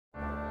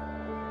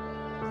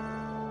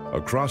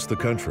Across the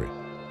country,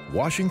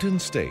 Washington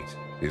State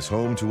is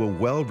home to a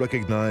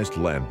well-recognized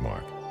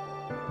landmark,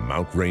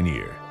 Mount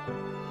Rainier.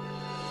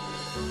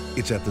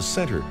 It's at the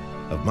center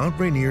of Mount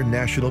Rainier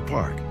National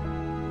Park,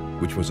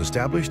 which was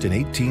established in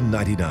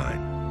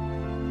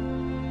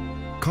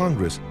 1899.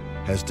 Congress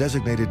has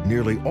designated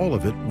nearly all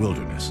of it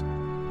wilderness.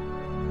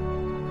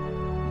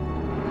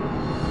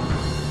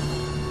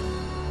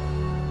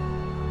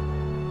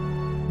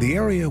 The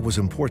area was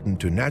important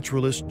to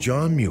naturalist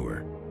John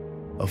Muir,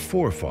 a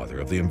forefather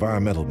of the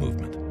environmental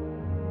movement.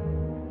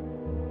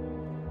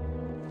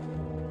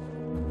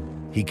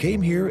 He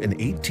came here in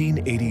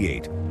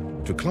 1888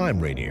 to climb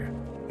Rainier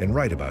and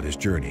write about his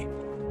journey.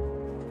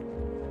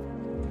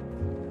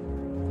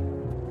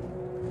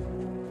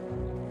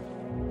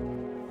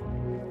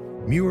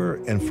 Muir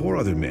and 4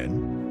 other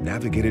men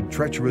navigated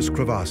treacherous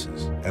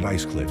crevasses and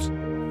ice cliffs.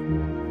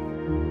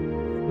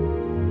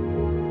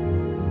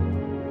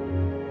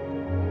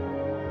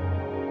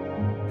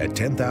 At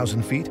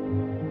 10,000 feet,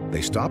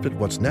 they stopped at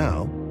what's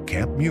now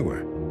Camp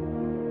Muir.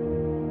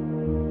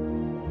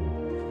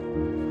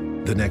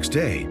 The next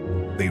day,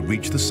 they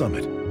reached the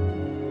summit.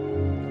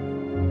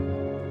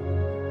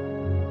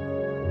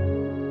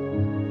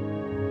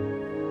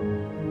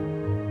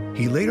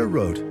 He later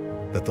wrote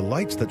that the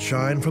lights that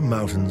shine from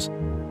mountains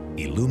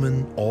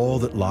illumine all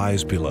that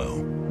lies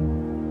below.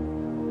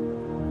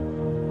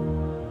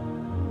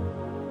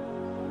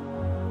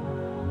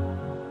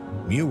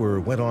 Muir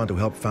went on to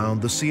help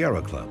found the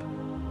Sierra Club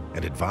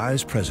and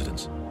advise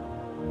presidents.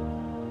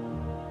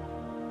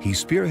 He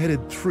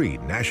spearheaded 3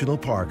 national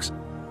parks,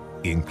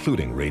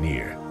 including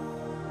Rainier.